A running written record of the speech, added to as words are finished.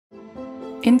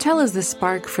Intel is the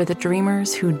spark for the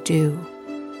dreamers who do.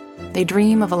 They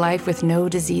dream of a life with no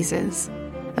diseases,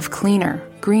 of cleaner,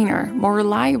 greener, more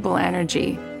reliable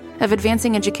energy, of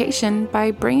advancing education by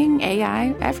bringing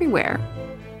AI everywhere.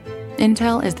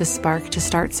 Intel is the spark to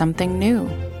start something new,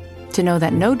 to know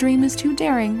that no dream is too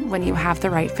daring when you have the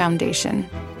right foundation.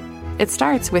 It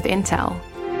starts with Intel.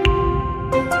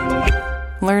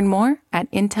 Learn more at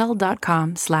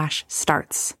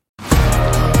intel.com/starts.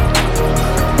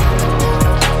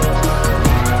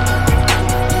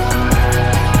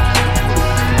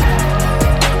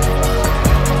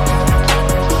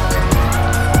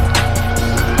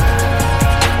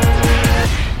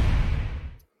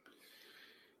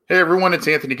 Hey everyone, it's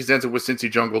Anthony Cosenza with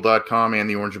CincyJungle.com and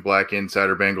the Orange and Black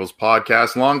Insider Bengals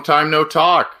podcast. Long time no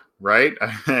talk, right?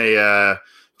 I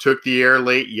took the air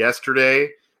late yesterday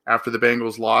after the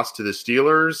Bengals lost to the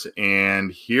Steelers,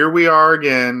 and here we are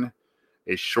again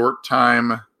a short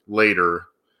time later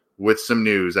with some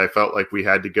news. I felt like we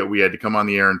had to come on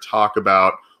the air and talk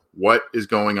about what is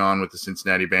going on with the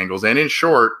Cincinnati Bengals. And in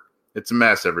short, it's a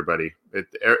mess, everybody.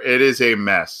 It is a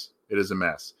mess. It is a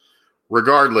mess.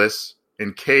 Regardless,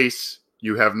 in case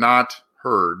you have not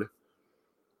heard,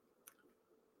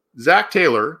 Zach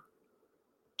Taylor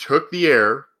took the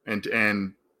air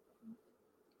and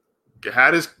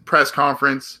had his press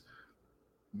conference,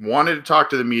 wanted to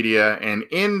talk to the media, and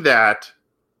in that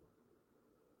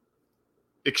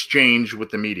exchange with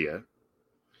the media,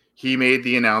 he made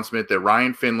the announcement that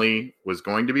Ryan Finley was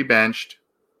going to be benched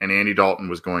and Andy Dalton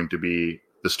was going to be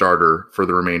the starter for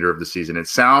the remainder of the season. It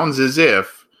sounds as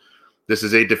if this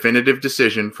is a definitive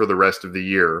decision for the rest of the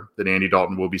year that Andy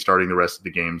Dalton will be starting the rest of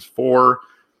the games for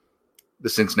the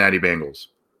Cincinnati Bengals.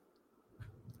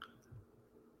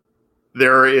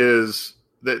 There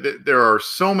are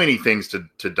so many things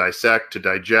to dissect, to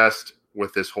digest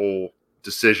with this whole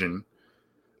decision.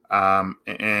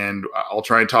 And I'll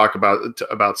try and talk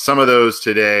about some of those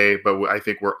today, but I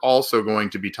think we're also going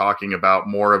to be talking about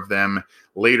more of them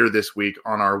later this week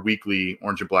on our weekly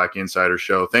Orange and Black Insider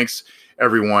show. Thanks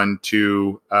everyone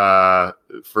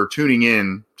for tuning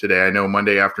in today. I know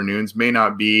Monday afternoons may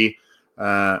not be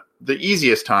the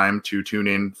easiest time to tune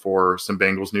in for some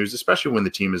Bengals news, especially when the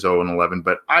team is 0-11,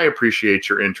 but I appreciate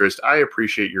your interest. I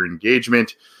appreciate your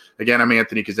engagement. Again, I'm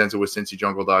Anthony Cosenza with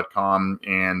CincyJungle.com,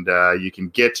 and you can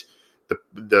get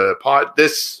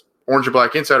this Orange and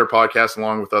Black Insider podcast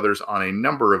along with others on a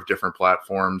number of different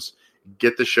platforms.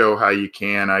 Get the show how you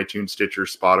can: iTunes, Stitcher,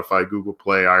 Spotify, Google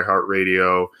Play,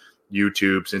 iHeartRadio,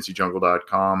 YouTube,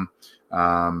 CincyJungle.com,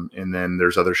 and then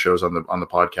there's other shows on the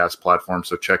podcast platform.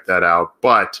 So check that out.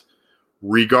 But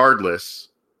regardless,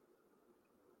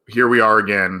 here we are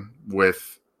again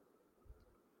with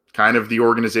kind of the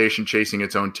organization chasing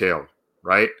its own tail,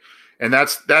 right? And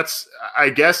that's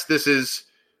I guess this is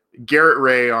Garrett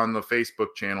Ray on the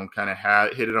Facebook channel kind of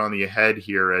hit it on the head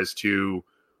here as to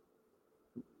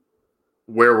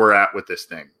where we're at with this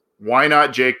thing. Why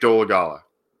not Jake Dolegala?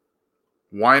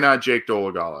 Why not Jake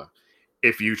Dolegala?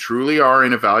 If you truly are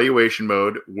in evaluation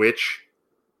mode, which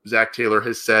Zach Taylor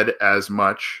has said as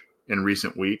much in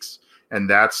recent weeks, and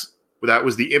that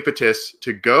was the impetus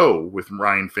to go with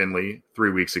Ryan Finley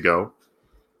 3 weeks ago.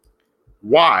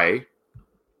 Why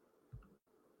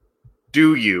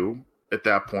do you, at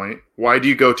that point, why do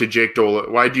you not go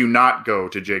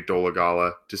to Jake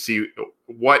Dolegala to see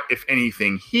what, if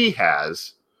anything, he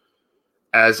has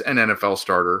as an NFL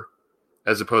starter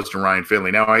as opposed to Ryan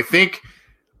Finley? Now, I think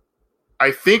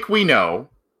we know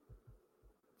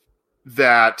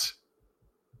that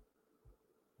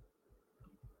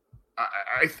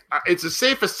it's a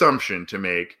safe assumption to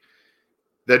make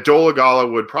that Dolegala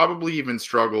would probably even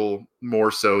struggle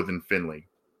more so than Finley.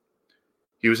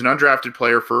 He was an undrafted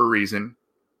player for a reason.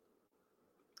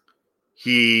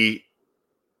 He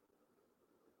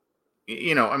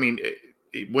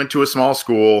went to a small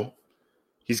school.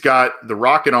 He's got the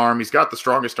rocket arm. He's got the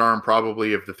strongest arm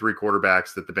probably of the three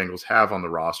quarterbacks that the Bengals have on the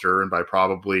roster. And by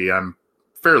probably, I'm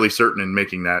fairly certain in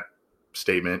making that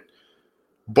statement.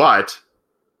 But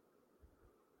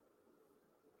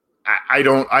I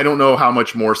don't know how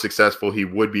much more successful he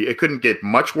would be. It couldn't get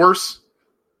much worse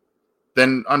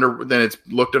than it's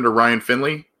looked under Ryan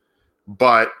Finley,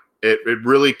 but it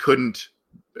really couldn't.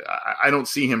 I don't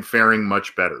see him faring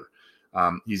much better.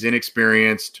 He's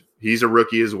inexperienced. He's a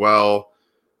rookie as well.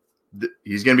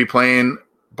 He's going to be playing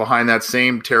behind that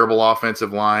same terrible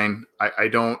offensive line. I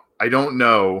don't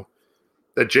know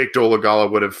that Jake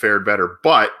Dolegala would have fared better,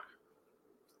 but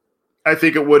I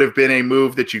think it would have been a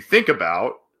move that you think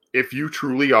about if you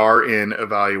truly are in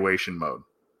evaluation mode.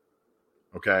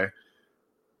 Okay.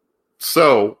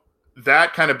 So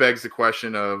that kind of begs the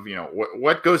question of,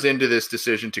 what goes into this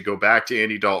decision to go back to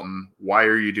Andy Dalton? Why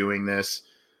are you doing this?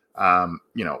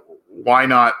 Why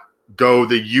not go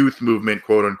the youth movement,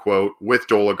 quote unquote, with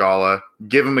Dolagala,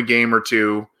 give him a game or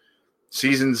two,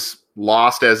 season's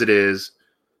lost as it is,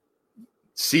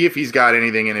 see if he's got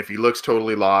anything. And if he looks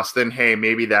totally lost, then, hey,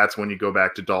 maybe that's when you go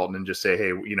back to Dalton and just say,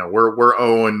 hey, we're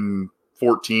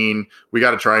 0-14. We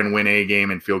got to try and win a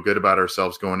game and feel good about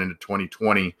ourselves going into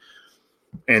 2020.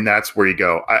 And that's where you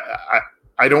go.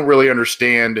 I don't really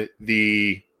understand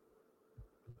the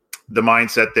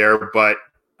mindset there, but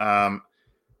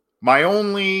my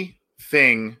only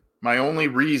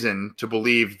reason to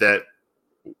believe that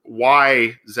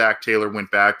why Zach Taylor went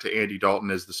back to Andy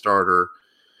Dalton as the starter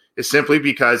is simply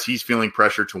because he's feeling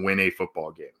pressure to win a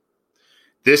football game.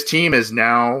 This team is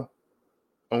now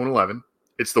 0-11.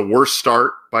 It's the worst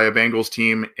start by a Bengals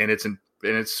team in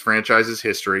its franchise's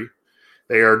history.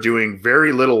 They are doing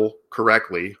very little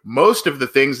correctly. Most of the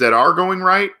things that are going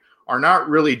right are not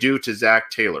really due to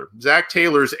Zach Taylor. Zach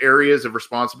Taylor's areas of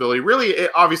responsibility, really,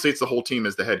 obviously it's the whole team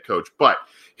as the head coach, but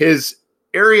his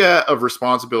area of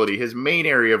responsibility, his main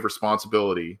area of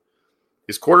responsibility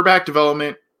is quarterback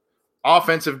development,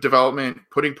 offensive development,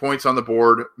 putting points on the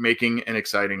board, making an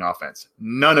exciting offense.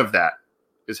 None of that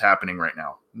is happening right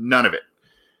now. None of it.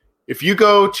 If you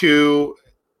go to,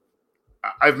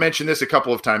 I've mentioned this a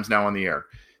couple of times now on the air,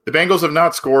 the Bengals have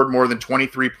not scored more than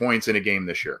 23 points in a game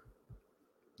this year.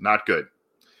 Not good.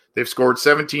 They've scored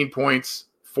 17 points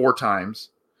 4 times.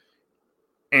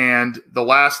 And the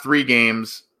last 3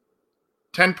 games,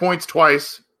 10 points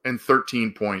twice and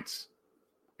 13 points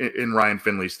in Ryan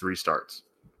Finley's 3 starts.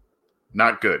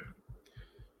 Not good.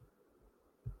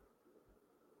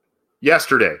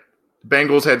 Yesterday, the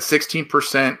Bengals had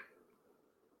 16%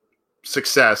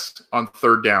 success on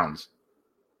 3rd downs.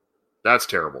 That's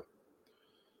terrible.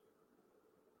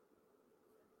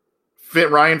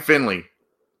 Ryan Finley,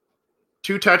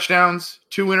 2 touchdowns,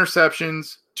 2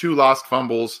 interceptions, 2 lost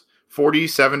fumbles,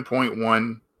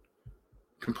 47.1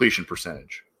 completion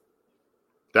percentage.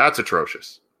 That's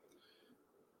atrocious.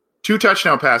 2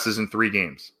 touchdown passes in 3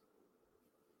 games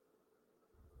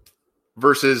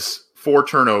versus 4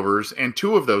 turnovers, and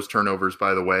 2 of those turnovers,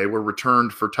 by the way, were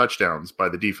returned for touchdowns by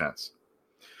the defense.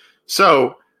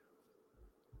 So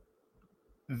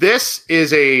this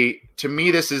is to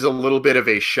me, this is a little bit of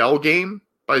a shell game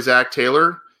by Zach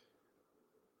Taylor,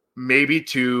 maybe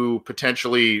to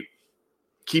potentially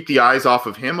keep the eyes off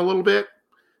of him a little bit.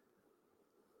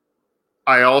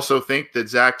 I also think that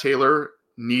Zach Taylor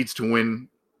needs to win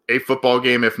a football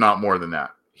game, if not more than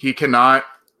that. He cannot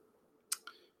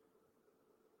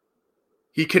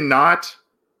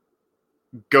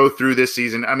go through this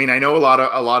season. I mean, I know a lot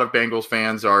of Bengals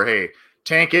fans are, hey,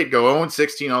 tank it, go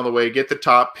 0-16 all the way, get the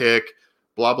top pick,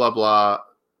 blah, blah, blah.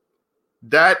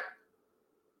 That,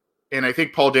 and I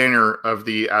think Paul Danner of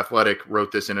The Athletic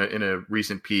wrote this in a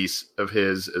recent piece of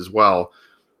his as well.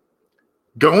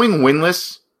 Going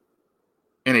winless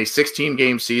in a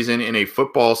 16-game season, in a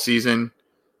football season,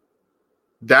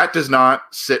 that does not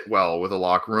sit well with a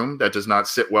locker room. That does not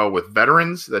sit well with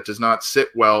veterans. That does not sit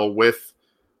well with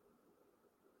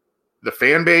the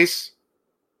fan base.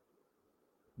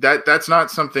 That's not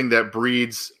something that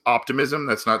breeds optimism.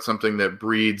 That's not something that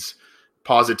breeds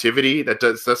positivity.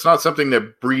 That's not something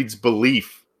that breeds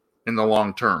belief in the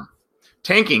long term.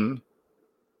 Tanking,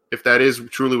 if that is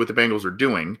truly what the Bengals are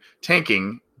doing,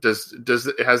 tanking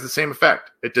it has the same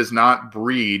effect. It does not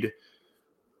breed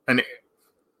an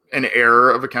air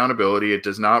of accountability. It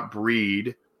does not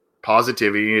breed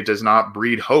positivity. It does not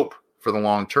breed hope for the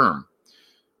long term.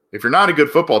 If you're not a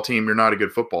good football team, you're not a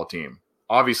good football team.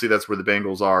 Obviously, that's where the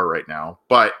Bengals are right now.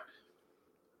 But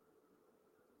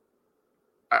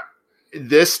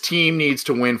this team needs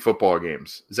to win football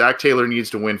games. Zach Taylor needs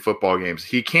to win football games.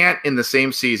 He can't, in the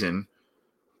same season,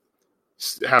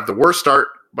 have the worst start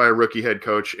by a rookie head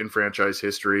coach in franchise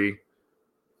history,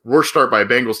 worst start by a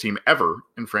Bengals team ever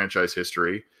in franchise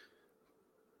history,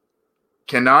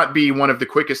 cannot be one of the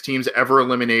quickest teams ever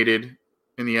eliminated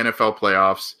in the NFL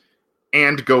playoffs,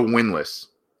 and go winless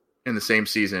in the same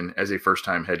season as a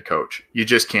first-time head coach. You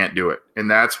just can't do it. And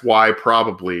that's why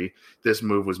probably this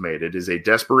move was made. It is a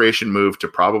desperation move to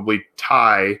probably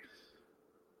tie,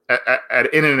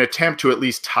 in an attempt to at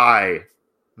least tie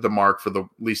the mark for the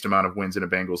least amount of wins in a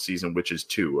Bengals season, which is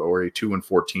 2, or a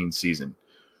 2-14 season.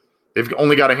 They've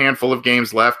only got a handful of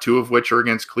games left, 2 of which are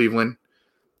against Cleveland.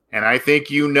 And I think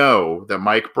that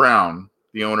Mike Brown,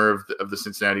 the owner of the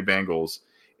Cincinnati Bengals,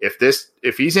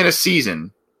 if he's in a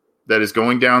season that is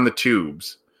going down the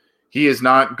tubes, he is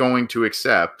not going to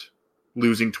accept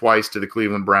losing twice to the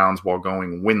Cleveland Browns while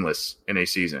going winless in a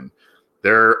season.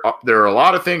 There are a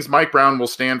lot of things Mike Brown will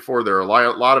stand for. There are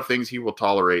a lot of things he will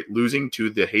tolerate. Losing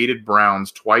to the hated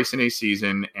Browns twice in a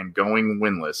season and going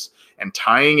winless and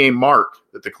tying a mark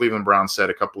that the Cleveland Browns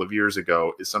set a couple of years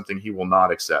ago is something he will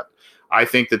not accept. I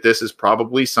think that this is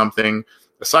probably something,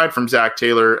 aside from Zach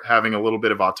Taylor having a little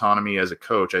bit of autonomy as a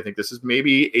coach, I think this is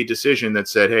maybe a decision that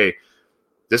said, hey,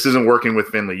 this isn't working with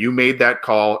Finley. You made that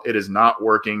call. It is not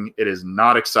working. It is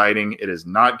not exciting. It is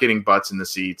not getting butts in the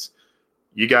seats.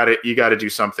 You got to do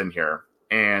something here,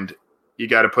 and you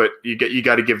got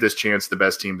to give this chance the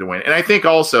best team to win. And I think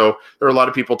also there are a lot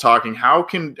of people talking, how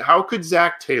could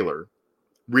Zach Taylor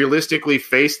realistically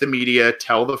face the media,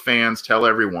 tell the fans, tell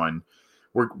everyone,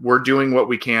 we're doing what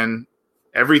we can,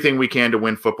 everything we can to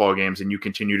win football games, and you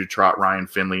continue to trot Ryan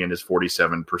Finley and his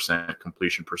 47%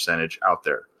 completion percentage out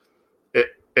there.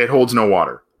 It holds no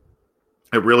water.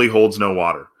 It really holds no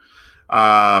water.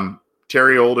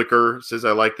 Terry Oldiker says,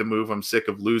 I like the move. I'm sick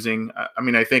of losing. I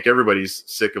mean, I think everybody's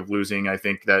sick of losing. I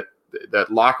think that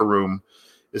locker room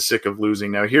is sick of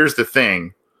losing. Now, here's the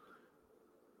thing.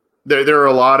 There are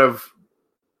a lot of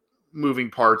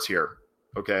moving parts here,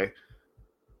 okay?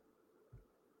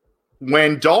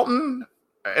 When Dalton,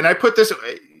 and I put this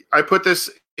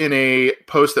in a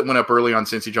post that went up early on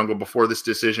Cincy Jungle before this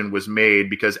decision was made,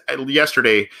 because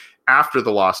yesterday, after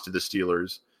the loss to the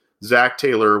Steelers, Zach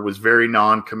Taylor was very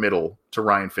non-committal to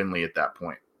Ryan Finley at that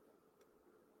point.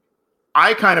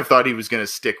 I kind of thought he was going to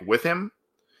stick with him,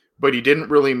 but he didn't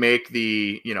really make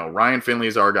the, Ryan Finley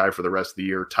is our guy for the rest of the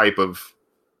year type of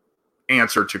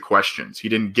answer to questions. He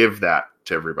didn't give that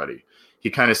to everybody. He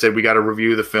kind of said, we got to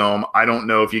review the film. I don't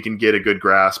know if you can get a good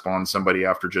grasp on somebody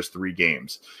after just 3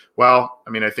 games. Well, I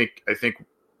mean, I think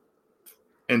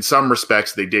in some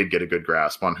respects they did get a good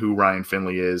grasp on who Ryan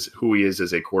Finley is, who he is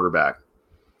as a quarterback.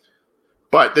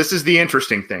 But this is the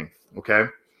interesting thing, okay?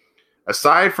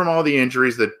 Aside from all the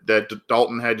injuries that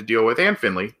Dalton had to deal with, and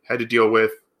Finley had to deal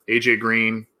with, A.J.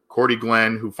 Green, Cordy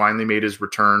Glenn, who finally made his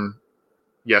return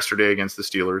yesterday against the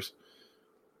Steelers,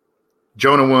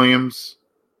 Jonah Williams,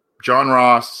 John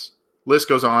Ross, list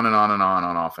goes on and on and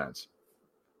on offense.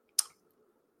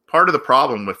 Part of the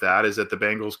problem with that is that the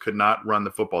Bengals could not run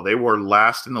the football. They were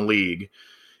last in the league.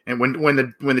 And when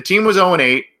the team was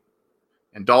 0-8,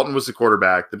 and Dalton was the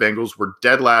quarterback, the Bengals were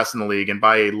dead last in the league, and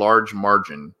by a large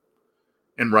margin,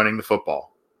 in running the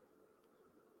football.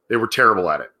 They were terrible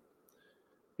at it.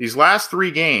 These last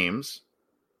 3 games,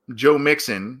 Joe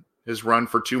Mixon has run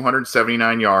for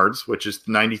 279 yards, which is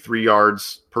 93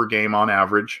 yards per game on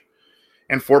average,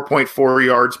 and 4.4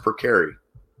 yards per carry.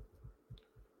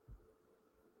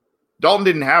 Dalton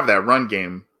didn't have that run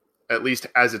game, at least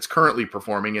as it's currently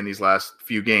performing in these last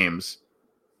few games,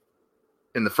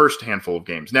 in the first handful of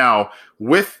games. Now,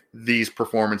 with these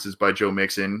performances by Joe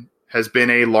Mixon has been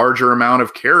a larger amount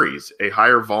of carries, a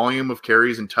higher volume of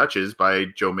carries and touches by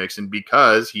Joe Mixon,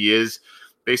 because he is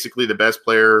basically the best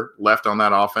player left on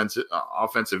that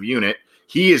offensive unit.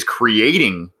 He is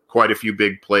creating quite a few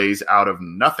big plays out of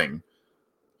nothing.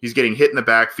 He's getting hit in the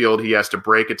backfield. He has to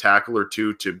break a tackle or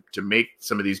two to make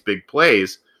some of these big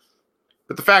plays.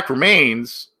 But the fact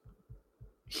remains,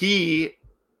 he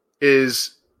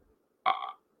is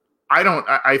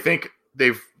I think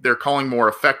they're calling more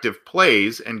effective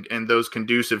plays and those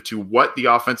conducive to what the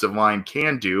offensive line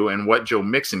can do and what Joe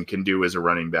Mixon can do as a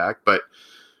running back. But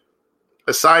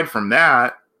aside from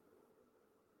that,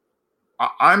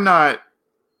 I'm not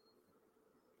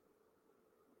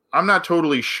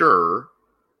totally sure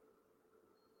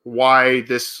why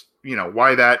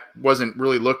that wasn't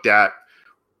really looked at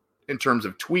in terms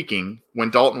of tweaking when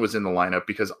Dalton was in the lineup,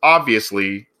 because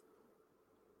obviously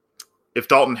if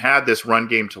Dalton had this run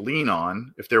game to lean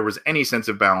on, if there was any sense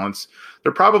of balance,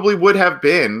 there probably would have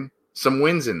been some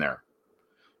wins in there,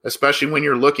 especially when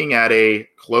you're looking at a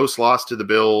close loss to the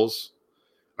Bills,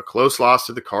 a close loss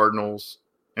to the Cardinals.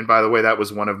 And by the way, that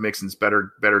was one of Mixon's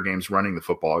better games running the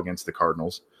football against the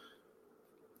Cardinals.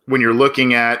 When you're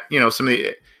looking at, some of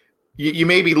the, you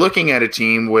may be looking at a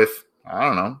team with,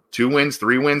 2 wins,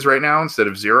 3 wins right now instead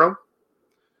of 0.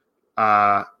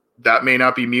 That may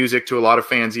not be music to a lot of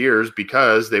fans' ears,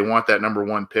 because they want that number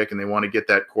 1 pick and they want to get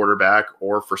that quarterback.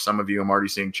 Or for some of you, I'm already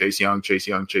seeing Chase Young,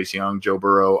 Joe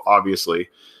Burrow, obviously.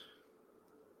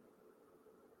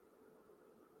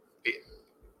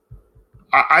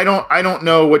 I don't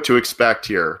know what to expect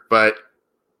here, but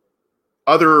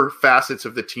other facets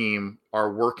of the team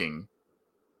are working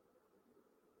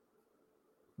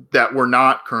that were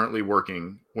not currently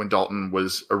working when Dalton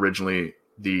was originally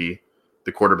the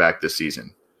quarterback this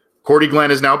season. Cordy Glenn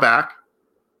is now back.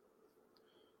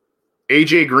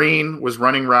 AJ Green was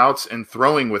running routes and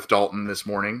throwing with Dalton this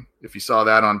morning. If you saw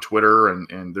that on Twitter,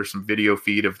 and there's some video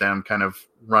feed of them kind of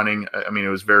running. I mean, it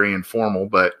was very informal,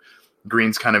 but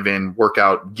Green's kind of in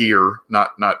workout gear,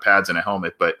 not pads and a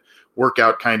helmet, but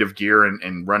workout kind of gear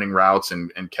and running routes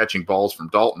and catching balls from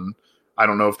Dalton. I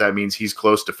don't know if that means he's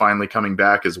close to finally coming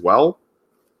back as well.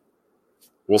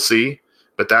 We'll see.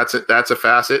 But that's a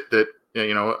facet that,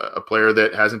 a player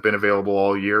that hasn't been available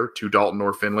all year to Dalton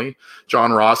or Finley.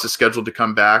 John Ross is scheduled to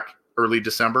come back early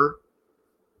December.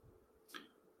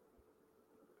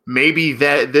 Maybe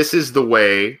this is the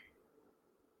way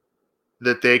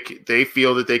that they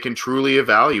feel that they can truly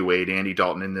evaluate Andy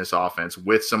Dalton in this offense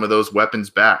with some of those weapons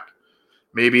back.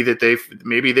 Maybe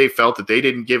they felt that they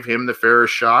didn't give him the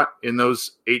fairest shot in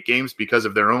those 8 games because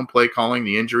of their own play calling,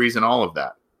 the injuries, and all of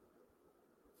that.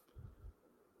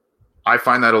 I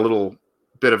find that a little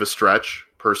bit of a stretch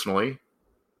personally.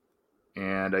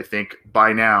 And I think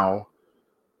by now,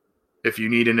 if you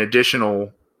need an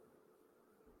additional,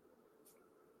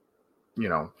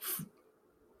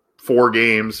 4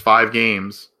 games, 5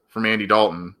 games from Andy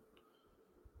Dalton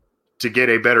to get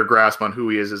a better grasp on who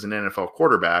he is as an NFL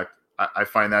quarterback, I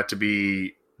find that to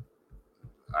be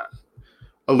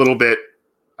a little bit,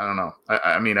 I don't know.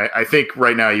 I think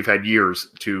right now you've had years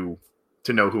to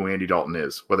know who Andy Dalton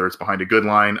is, whether it's behind a good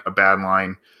line, a bad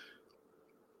line.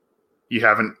 You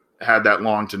haven't had that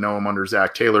long to know him under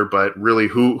Zach Taylor, but really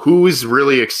who is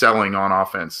really excelling on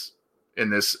offense in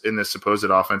this supposed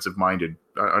offensive minded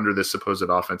under this supposed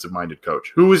offensive minded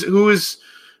coach? Who is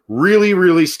really,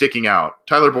 really sticking out?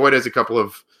 Tyler Boyd has a couple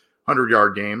of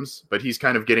 100-yard games, but he's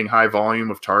kind of getting high volume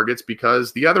of targets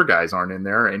because the other guys aren't in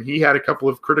there, and he had a couple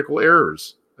of critical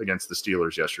errors against the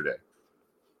Steelers yesterday.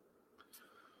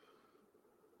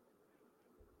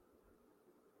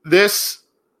 This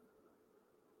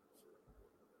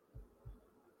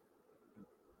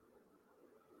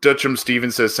Dutcham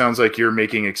Stevens says, sounds like you're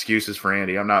making excuses for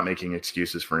Andy. I'm not making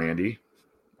excuses for Andy.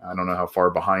 I don't know how far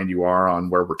behind you are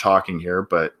on where we're talking here,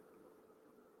 but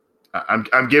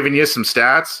I'm giving you some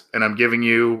stats, and I'm giving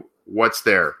you what's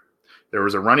there. There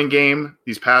was a running game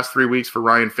these past 3 weeks for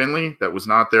Ryan Finley that was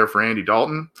not there for Andy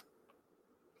Dalton.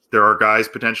 There are guys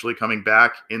potentially coming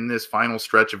back in this final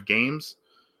stretch of games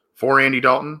for Andy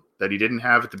Dalton that he didn't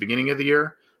have at the beginning of the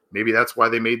year. Maybe that's why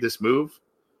they made this move.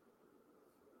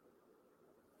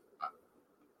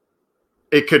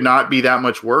 It could not be that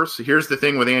much worse. Here's the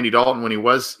thing with Andy Dalton. When he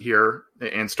was here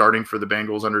and starting for the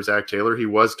Bengals under Zach Taylor, he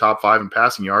was top 5 in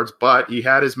passing yards, but he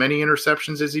had as many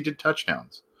interceptions as he did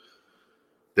touchdowns.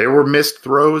 There were missed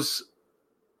throws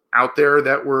out there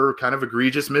that were kind of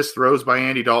egregious missed throws by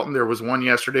Andy Dalton. There was one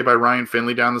yesterday by Ryan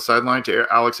Finley down the sideline to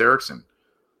Alex Erickson.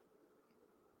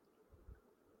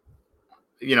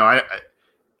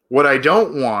 What I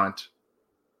don't want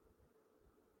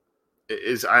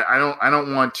is I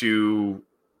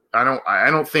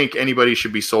don't think anybody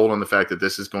should be sold on the fact that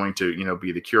this is going to,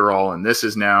 be the cure all. And this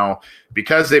is now,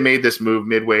 because they made this move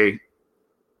midway,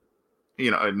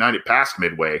 not past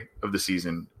midway of the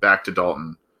season back to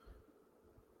Dalton,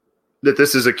 that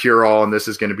this is a cure all and this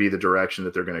is going to be the direction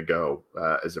that they're going to go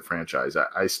as a franchise.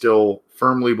 I still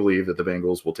firmly believe that the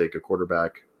Bengals will take a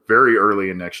quarterback very early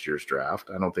in next year's draft.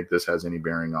 I don't think this has any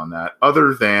bearing on that,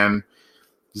 other than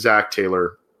Zach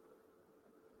Taylor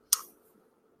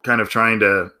kind of trying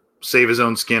to save his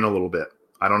own skin a little bit.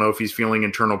 I don't know if he's feeling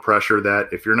internal pressure that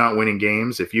if you're not winning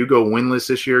games, if you go winless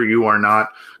this year, you are not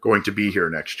going to be here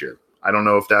next year. I don't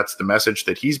know if that's the message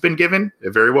that he's been given. It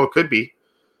very well could be.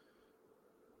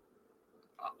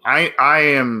 I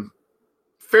am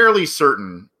fairly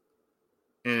certain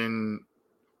in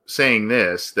saying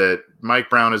this, that Mike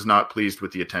Brown is not pleased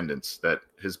with the attendance that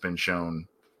has been shown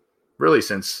really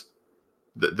since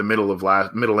the middle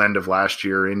end of last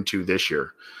year into this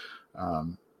year.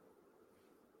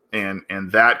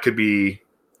 And that could be,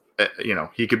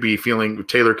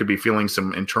 Taylor could be feeling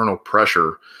some internal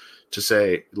pressure to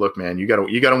say, look, man, you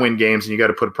gotta win games and you got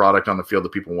to put a product on the field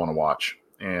that people want to watch.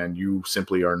 And you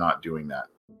simply are not doing that.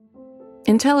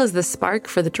 Intel is the spark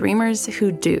for the dreamers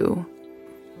who do.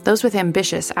 Those with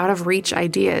ambitious, out-of-reach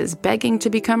ideas begging to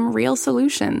become real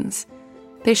solutions.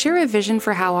 They share a vision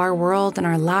for how our world and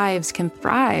our lives can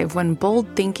thrive when bold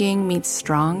thinking meets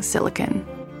strong silicon.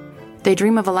 They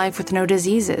dream of a life with no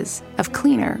diseases, of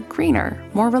cleaner, greener,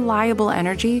 more reliable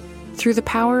energy through the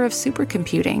power of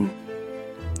supercomputing.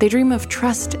 They dream of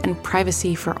trust and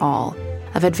privacy for all,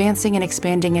 of advancing and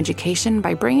expanding education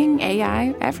by bringing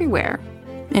AI everywhere.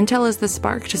 Intel is the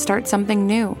spark to start something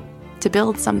new, to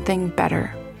build something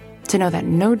better, to know that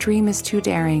no dream is too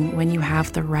daring when you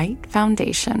have the right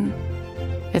foundation.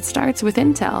 It starts with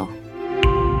Intel.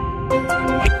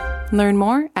 Learn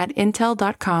more at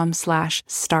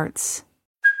intel.com/starts.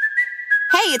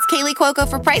 Hey, it's Kaylee Cuoco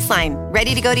for Priceline.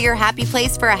 Ready to go to your happy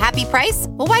place for a happy price?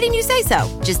 Well, why didn't you say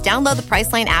so? Just download the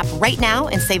Priceline app right now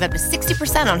and save up to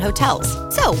 60% on hotels.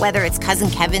 So whether it's Cousin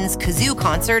Kevin's Kazoo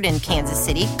Concert in Kansas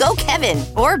City, go Kevin,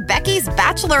 or Becky's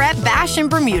Bachelorette Bash in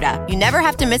Bermuda, you never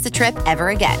have to miss a trip ever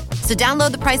again. So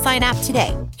download the Priceline app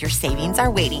today. Your savings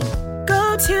are waiting.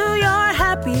 Go to your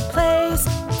happy place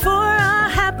for a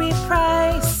happy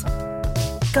price.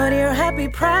 Go to your happy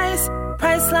price,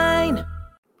 Priceline.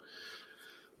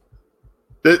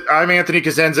 I'm Anthony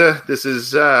Cosenza. This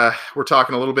is we're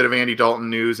talking a little bit of Andy Dalton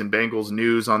news and Bengals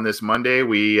news on this Monday.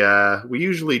 We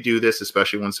usually do this,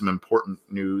 especially when some important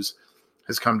news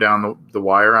has come down the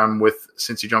wire. I'm with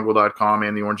CincyJungle.com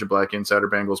and the Orange and Black Insider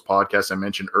Bengals podcast I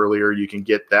mentioned earlier. You can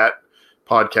get that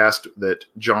podcast that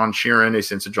John Sheeran, a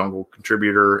Cincy Jungle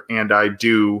contributor, and I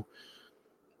do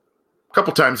a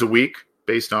couple times a week,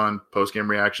 based on post-game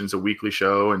reactions, a weekly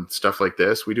show and stuff like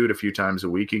this. We do it a few times a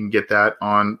week. You can get that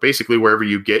on basically wherever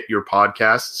you get your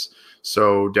podcasts.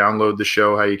 So download the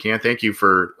show how you can. Thank you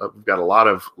for, we've got a lot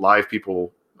of live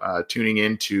people tuning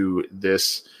into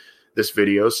this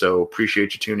video. So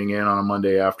appreciate you tuning in on a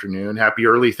Monday afternoon. Happy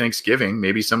early Thanksgiving.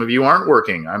 Maybe some of you aren't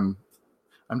working. I'm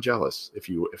jealous if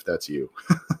that's you.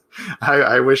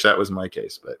 I wish that was my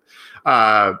case, but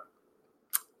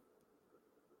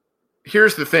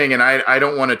here's the thing, and I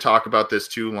don't want to talk about this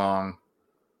too long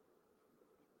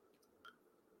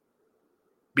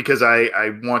because I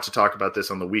want to talk about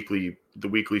this on the weekly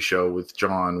show with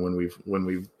John when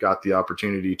we've got the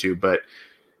opportunity to. But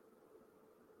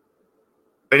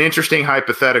an interesting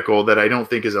hypothetical that I don't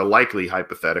think is a likely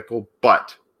hypothetical,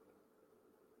 but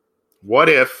what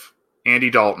if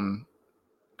Andy Dalton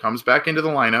comes back into the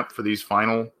lineup for these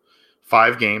final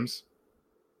 5 games?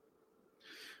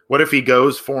 What if he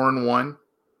goes 4-1,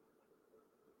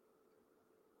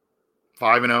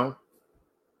 5-0,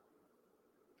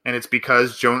 and it's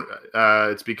because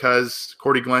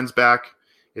Cordy Glenn's back,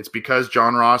 it's because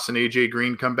John Ross and AJ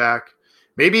Green come back,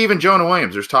 maybe even Jonah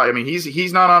Williams.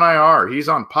 He's not on IR, he's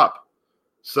on PUP,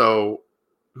 so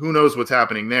who knows what's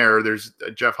happening there. There's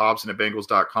Jeff Hobson at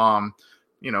Bengals.com,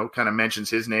 kind of mentions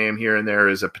his name here and there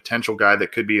as a potential guy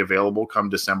that could be available come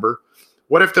December.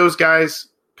 What if those guys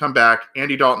come back,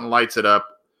 Andy Dalton lights it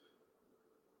up,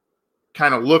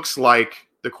 kind of looks like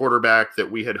the quarterback that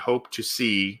we had hoped to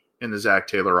see in the Zach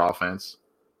Taylor offense,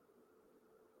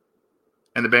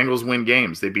 and the Bengals win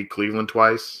games? They beat Cleveland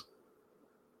twice.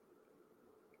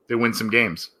 They win some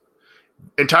games.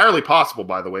 Entirely possible,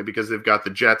 by the way, because they've got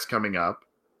the Jets coming up.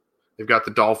 They've got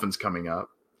the Dolphins coming up.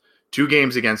 2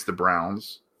 games against the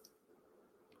Browns.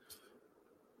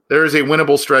 There is a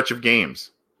winnable stretch of games.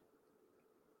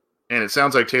 And it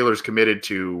sounds like Taylor's committed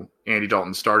to Andy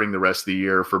Dalton starting the rest of the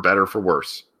year, for better or for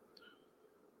worse.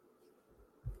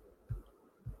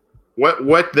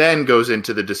 What then goes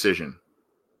into the decision?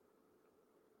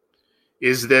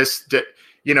 Is this,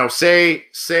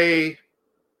 say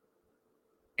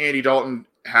Andy Dalton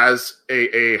has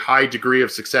a high degree of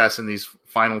success in these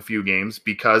final few games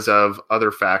because of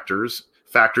other factors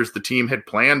the team had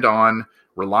planned on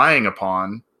relying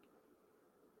upon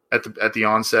at the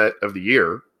onset of the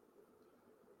year.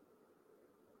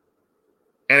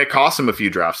 And it costs them a few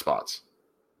draft spots.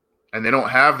 And they don't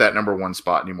have that number 1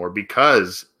 spot anymore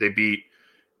because they beat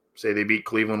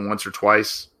Cleveland once or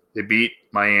twice. They beat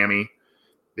Miami.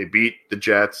 They beat the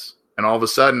Jets. And all of a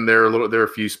sudden, they're a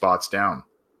few spots down.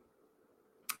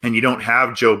 And you don't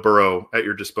have Joe Burrow at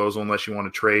your disposal unless you want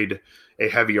to trade a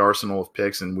heavy arsenal of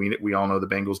picks. And we all know the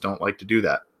Bengals don't like to do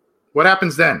that. What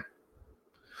happens then?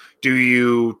 Do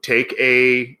you take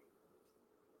a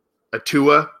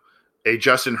Tua, a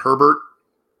Justin Herbert,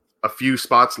 a few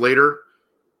spots later,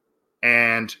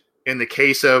 and in the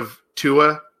case of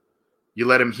Tua, you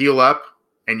let him heal up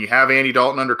and you have Andy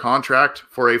Dalton under contract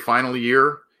for a final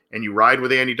year and you ride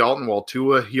with Andy Dalton while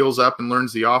Tua heals up and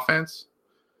learns the offense?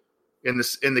 In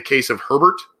the case of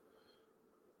Herbert,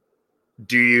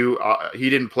 do you he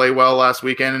didn't play well last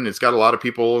weekend, and it's got a lot of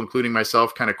people, including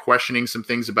myself, kind of questioning some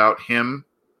things about him.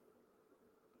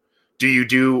 Do you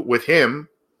do with him?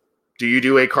 Do you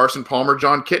do a Carson Palmer,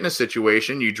 John Kitna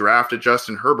situation? You draft a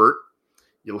Justin Herbert,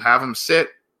 you'll have him sit,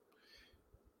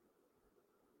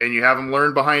 and you have him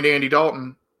learn behind Andy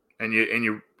Dalton, and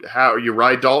you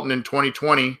ride Dalton in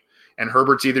 2020, and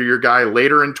Herbert's either your guy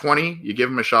later in 20, you give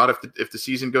him a shot if the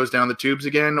season goes down the tubes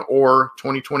again, or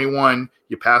 2021,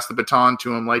 you pass the baton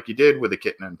to him like you did with a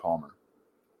Kitna and Palmer.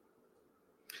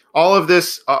 All of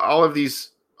these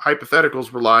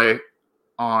hypotheticals rely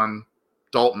on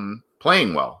Dalton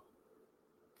playing well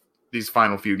these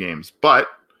final few games,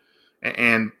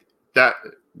 and that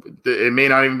It may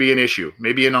not even be an issue,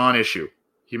 maybe a non-issue.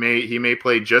 He may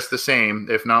play just the same,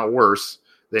 if not worse,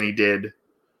 than he did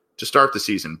to start the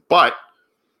season. But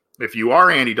if you are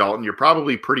Andy Dalton, you're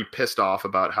probably pretty pissed off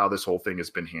about how this whole thing has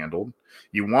been handled.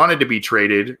 You wanted to be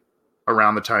traded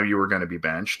around the time you were going to be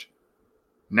benched.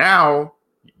 Now,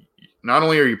 not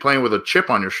only are you playing with a chip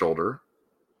on your shoulder,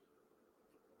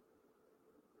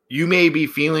 you may be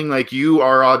feeling like you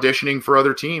are auditioning for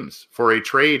other teams for a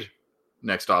trade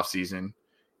next offseason,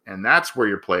 and that's where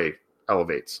your play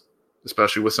elevates,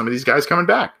 especially with some of these guys coming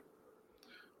back.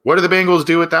 What do the Bengals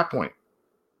do at that point?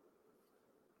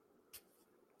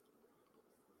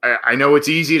 I know it's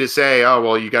easy to say, oh,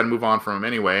 well, you got to move on from him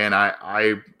anyway, and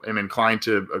I am inclined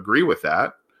to agree with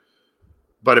that.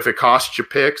 But if it costs you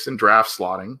picks and draft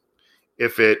slotting,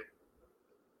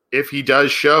 if he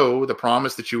does show the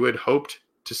promise that you had hoped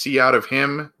to see out of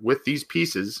him with these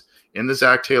pieces in the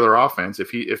Zach Taylor offense,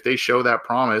 if they show that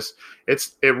promise,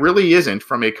 it really isn't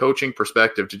from a coaching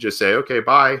perspective to just say, okay,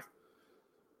 bye.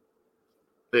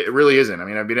 It really isn't. I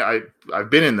mean, I've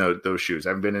been in those shoes. I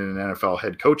haven't been in an NFL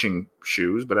head coaching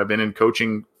shoes, but I've been in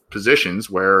coaching positions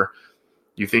where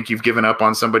you think you've given up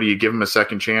on somebody, you give them a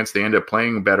second chance, they end up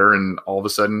playing better, and all of a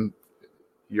sudden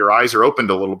your eyes are opened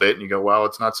a little bit, and you go, well,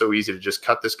 it's not so easy to just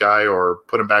cut this guy or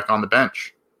put him back on the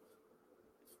bench.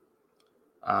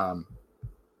 I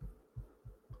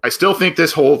still think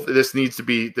this needs to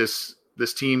be this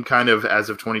team kind of as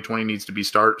of 2020 needs to be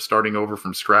starting over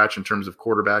from scratch in terms of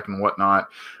quarterback and whatnot.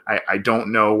 I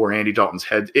don't know where Andy Dalton's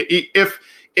head.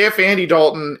 If Andy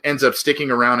Dalton ends up sticking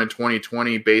around in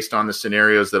 2020 based on the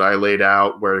scenarios that I laid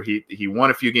out, where he won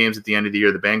a few games at the end of the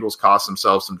year, the Bengals cost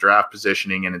themselves some draft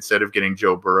positioning, and instead of getting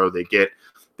Joe Burrow, they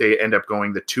end up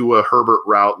going the Tua Herbert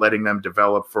route, letting them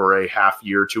develop for a half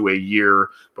year to a year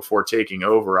before taking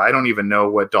over. I don't even know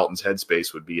what Dalton's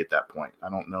headspace would be at that point. I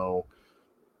don't know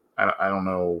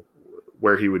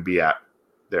where he would be at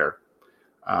there.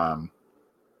 I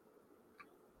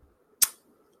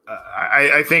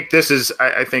think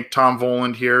I think Tom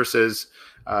Voland here says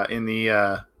in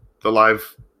the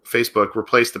live Facebook,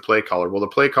 replace the play caller. Well, the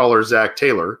play caller is Zach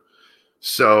Taylor.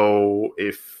 So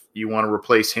if you want to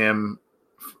replace him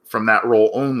from that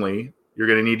role only, you're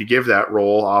going to need to give that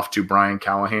role off to Brian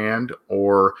Callahan,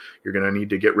 or you're going to need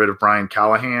to get rid of Brian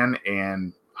Callahan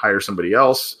and hire somebody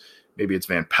else. Maybe it's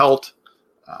Van Pelt.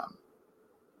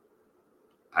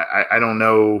 I don't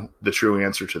know the true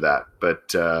answer to that,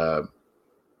 but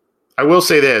I will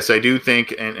say this. I do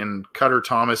think, and Cutter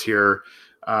Thomas here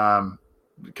kind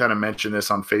of mentioned this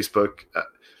on Facebook.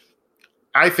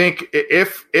 I think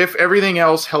if everything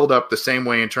else held up the same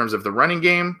way in terms of the running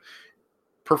game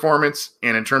performance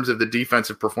and in terms of the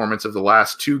defensive performance of the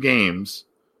last two games,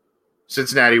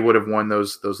 Cincinnati would have won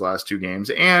those last two games.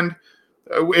 And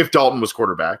if Dalton was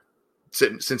quarterback,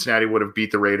 Cincinnati would have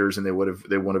beat the Raiders, and they would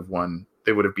have won.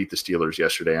 They would have beat the Steelers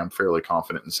yesterday. I'm fairly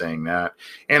confident in saying that.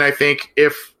 And I think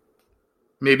if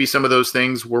maybe some of those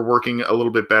things were working a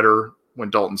little bit better when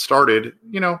Dalton started,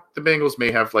 the Bengals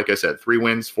may have, like I said, 3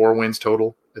 wins, 4 wins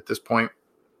total at this point.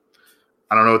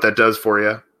 I don't know what that does for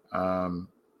you.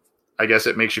 I guess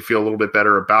it makes you feel a little bit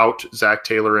better about Zach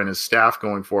Taylor and his staff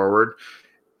going forward.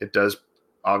 It does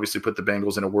obviously put the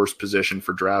Bengals in a worse position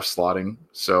for draft slotting.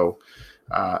 So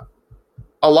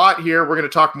a lot here. We're going to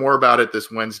talk more about it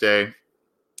this Wednesday.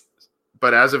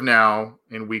 But as of now,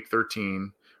 in Week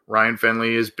 13, Ryan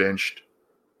Finley is benched.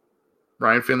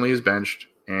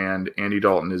 And Andy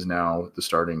Dalton is now the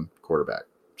starting quarterback.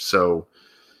 So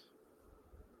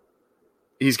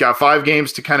he's got 5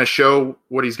 games to kind of show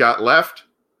what he's got left.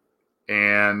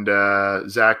 And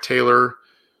Zach Taylor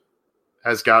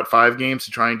has got 5 games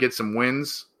to try and get some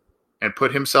wins and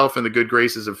put himself in the good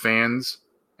graces of fans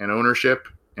and ownership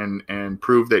and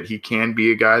prove that he can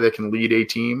be a guy that can lead a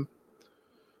team.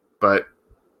 But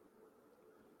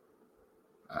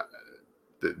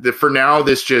for now,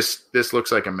 this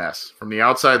looks like a mess. From the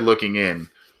outside looking in,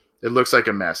 it looks like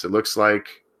a mess. It looks like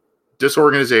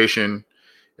disorganization.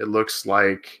 It looks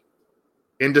like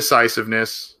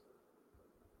indecisiveness.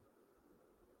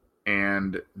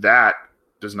 And that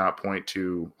does not point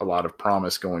to a lot of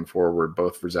promise going forward,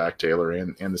 both for Zach Taylor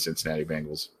and the Cincinnati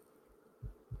Bengals.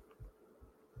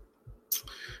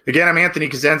 Again, I'm Anthony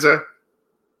Cosenza.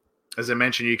 As I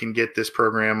mentioned, you can get this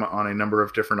program on a number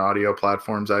of different audio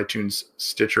platforms: iTunes,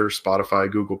 Stitcher, Spotify,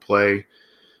 Google Play,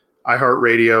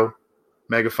 iHeartRadio,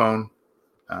 Megaphone.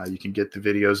 You can get the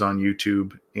videos on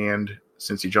YouTube and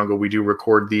Cincy Jungle. We do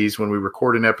record these when we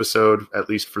record an episode, at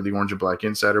least for the Orange and Black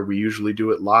Insider. We usually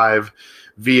do it live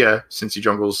via Cincy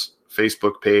Jungle's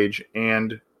Facebook page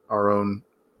and our own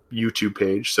YouTube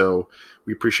page. So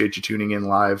we appreciate you tuning in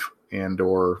live and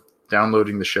or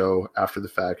downloading the show after the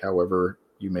fact, however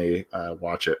you may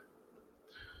watch it.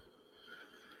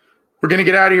 We're going to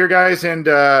get out of here, guys, and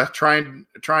try and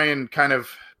kind of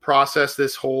process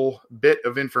this whole bit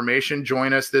of information.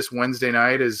 Join us this Wednesday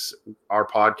night as our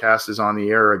podcast is on the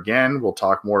air again. We'll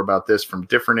talk more about this from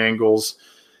different angles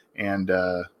and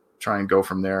try and go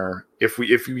from there. If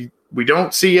we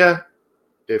don't see you,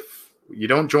 if you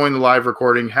don't join the live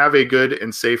recording, have a good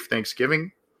and safe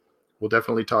Thanksgiving. We'll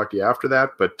definitely talk to you after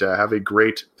that, but have a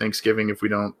great Thanksgiving if we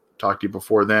don't talk to you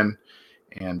before then.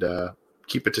 And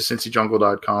keep it to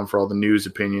cincyjungle.com for all the news,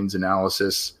 opinions,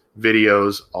 analysis,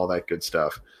 videos, all that good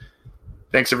stuff.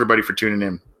 Thanks, everybody, for tuning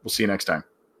in. We'll see you next time.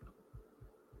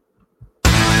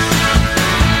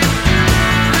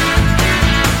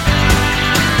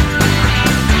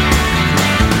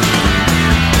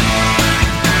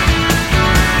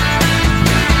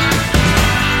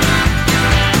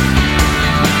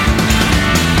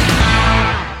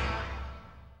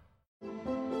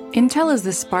 Intel is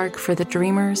the spark for the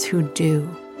dreamers who do.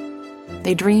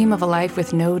 They dream of a life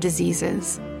with no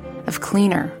diseases, of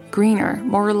cleaner, greener,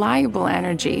 more reliable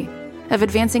energy, of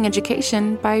advancing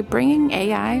education by bringing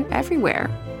AI everywhere.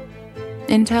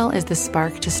 Intel is the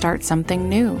spark to start something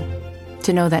new,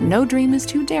 to know that no dream is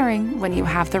too daring when you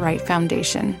have the right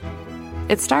foundation.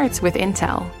 It starts with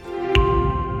Intel.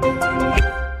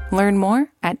 Learn more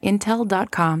at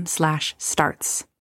intel.com/starts.